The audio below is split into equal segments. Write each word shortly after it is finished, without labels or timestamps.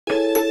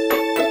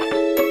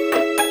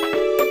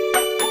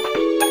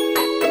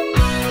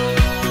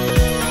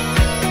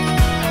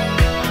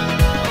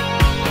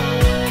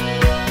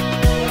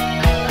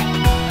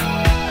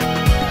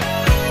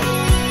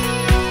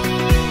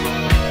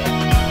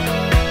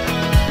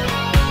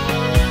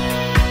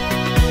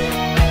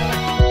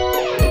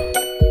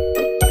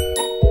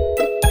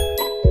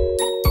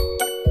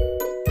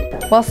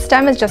Well,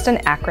 STEM is just an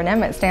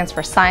acronym. It stands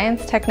for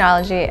Science,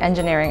 Technology,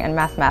 Engineering, and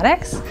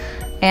Mathematics.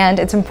 And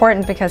it's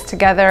important because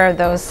together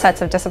those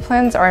sets of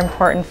disciplines are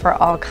important for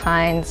all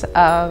kinds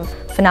of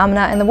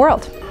phenomena in the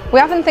world.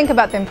 We often think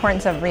about the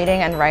importance of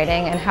reading and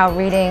writing and how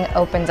reading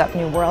opens up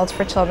new worlds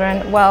for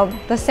children. Well,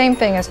 the same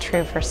thing is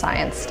true for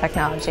science,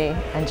 technology,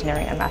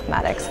 engineering, and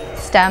mathematics.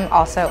 STEM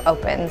also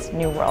opens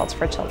new worlds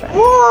for children.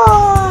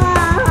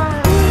 Whoa!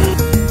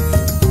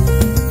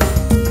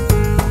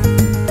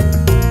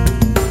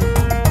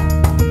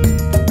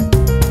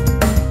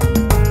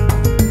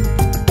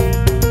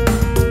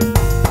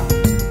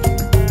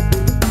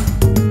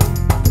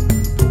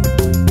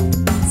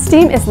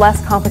 STEAM is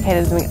less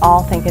complicated than we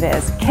all think it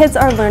is. Kids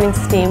are learning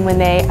STEAM when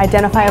they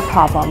identify a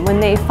problem,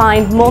 when they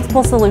find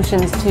multiple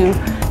solutions to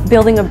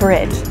building a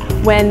bridge,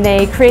 when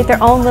they create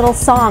their own little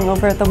song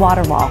over at the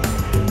water wall.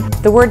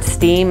 The words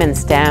STEAM and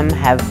STEM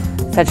have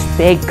such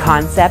big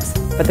concepts,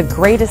 but the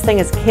greatest thing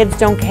is kids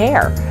don't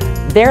care.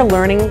 They're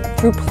learning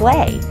through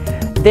play.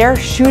 They're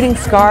shooting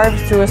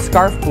scarves through a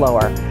scarf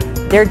blower.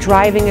 They're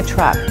driving a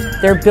truck.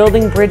 They're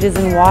building bridges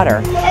in water.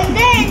 And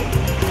then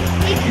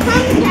it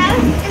comes out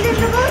and then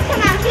the balls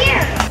come out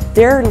here.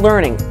 They're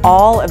learning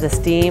all of the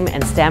STEAM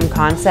and STEM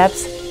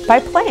concepts by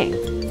playing.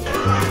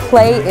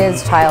 Play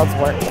is child's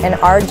work, and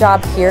our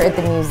job here at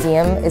the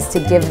museum is to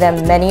give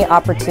them many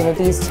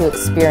opportunities to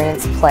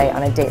experience play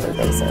on a daily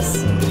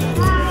basis.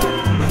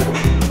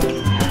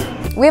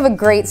 We have a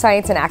great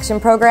science and action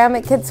program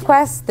at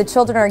KidsQuest. The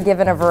children are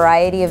given a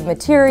variety of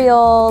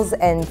materials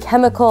and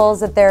chemicals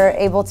that they're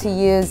able to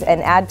use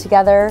and add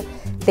together.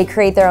 They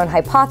create their own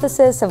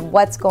hypothesis of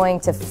what's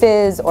going to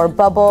fizz or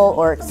bubble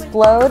or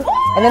explode,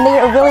 and then they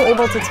are really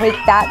able to take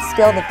that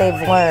skill that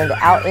they've learned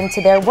out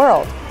into their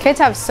world. Kids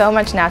have so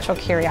much natural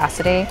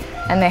curiosity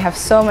and they have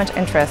so much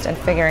interest in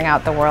figuring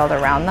out the world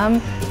around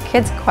them.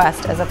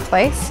 KidsQuest is a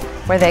place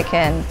where they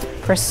can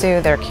pursue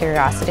their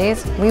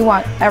curiosities. We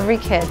want every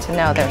kid to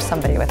know there's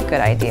somebody with good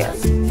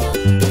ideas.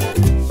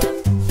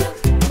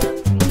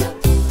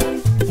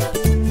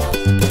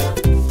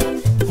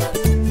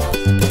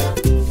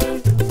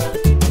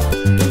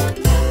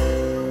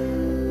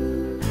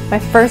 My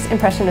first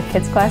impression of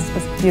KidsQuest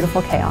was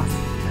beautiful chaos.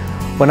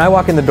 When I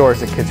walk in the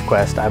doors at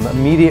KidsQuest, I'm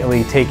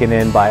immediately taken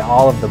in by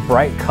all of the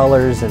bright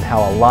colors and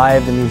how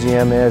alive the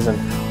museum is and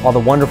all the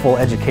wonderful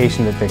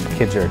education that the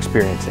kids are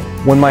experiencing.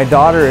 When my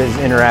daughter is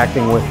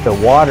interacting with the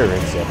water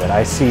exhibit,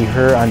 I see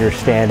her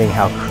understanding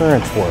how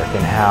currents work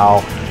and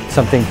how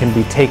something can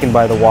be taken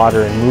by the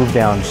water and move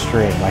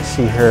downstream. I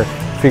see her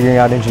figuring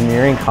out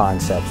engineering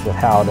concepts with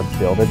how to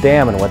build a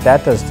dam and what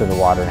that does to the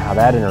water and how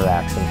that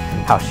interacts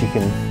and how she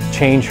can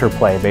change her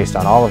play based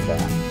on all of that.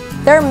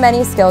 There are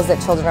many skills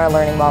that children are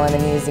learning while in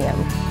the museum.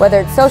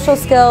 Whether it's social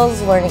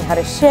skills, learning how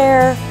to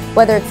share,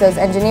 whether it's those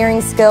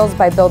engineering skills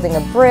by building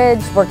a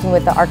bridge, working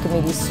with the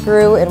Archimedes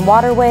screw in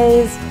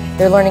waterways,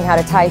 they're learning how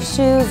to tie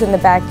shoes in the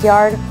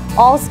backyard,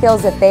 all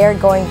skills that they are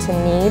going to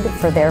need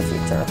for their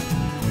future.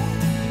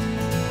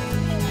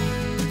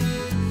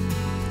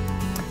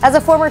 As a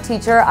former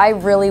teacher, I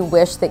really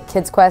wish that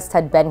KidsQuest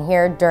had been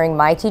here during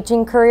my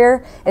teaching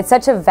career. It's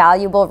such a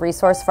valuable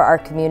resource for our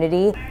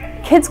community.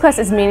 KidsQuest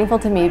is meaningful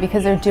to me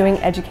because they're doing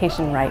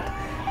education right.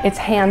 It's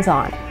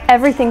hands-on.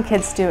 Everything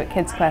kids do at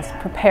KidsQuest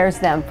prepares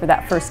them for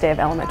that first day of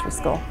elementary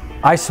school.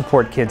 I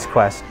support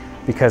KidsQuest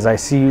because I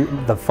see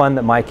the fun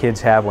that my kids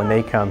have when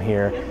they come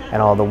here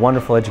and all the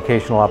wonderful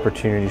educational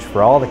opportunities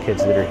for all the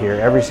kids that are here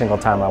every single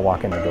time I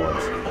walk in the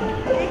doors.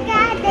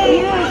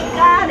 You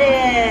got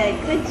it!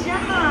 Good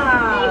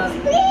job!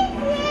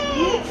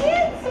 You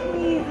did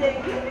squeeze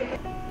it!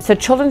 So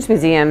children's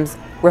museums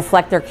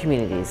reflect their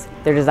communities.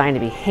 They're designed to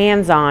be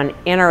hands-on,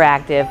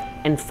 interactive,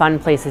 and fun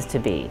places to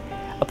be.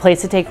 A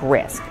place to take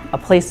risk, a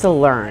place to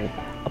learn,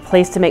 a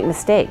place to make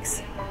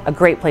mistakes, a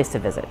great place to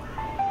visit.